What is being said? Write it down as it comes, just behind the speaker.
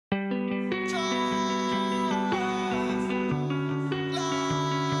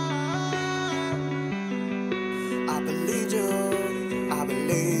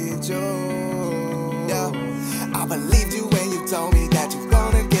believed you when you told me that you're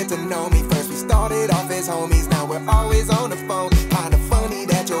gonna get to know me. First we started off as homies, now we're always on the phone. Kinda funny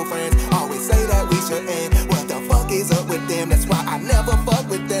that your friends always say that we should end. What the fuck is up with them? That's why I never fuck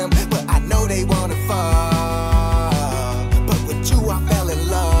with them. But I know they wanna fuck. But with you I fell in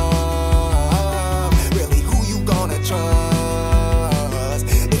love. Really, who you gonna trust?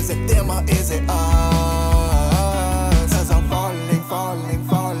 Is it them or is it us? Cause I'm falling, falling,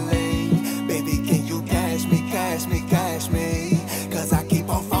 falling. Baby, can you catch me, catch me, catch me? Cause I keep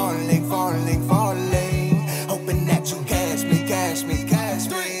on falling, falling, falling. Hoping that you catch me, catch me, catch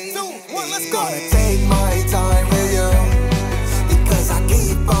me. 3, 2, 1, let's go. Gonna take my time with you, because I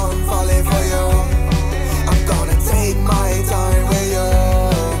keep on falling for you. I'm gonna take my time with you.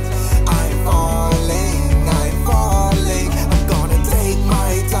 I'm falling, I'm falling. I'm gonna take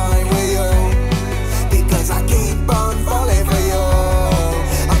my time with you, because I keep on falling for you.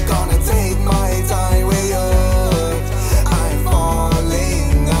 I'm gonna take my time with you. I'm falling,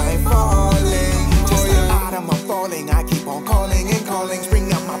 I'm falling. Just the autumn I'm falling. I keep on calling and calling.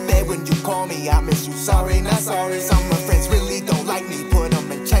 Spring out my bed when you call me. I miss you, sorry, not sorry. Some of my friends really don't like me. Put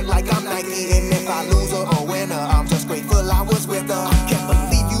them in check like I'm Nike. And if I lose her or win her, I'm just grateful I was with her. I can't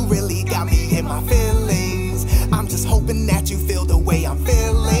believe you really got me in my feelings. I'm just hoping that you feel the way I'm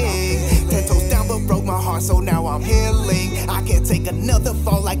feeling. 10 toes down but broke my heart, so now I'm healing. I can't take another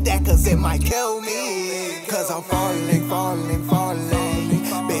fall like that, cause it might kill me. Cause I'm falling, falling, falling.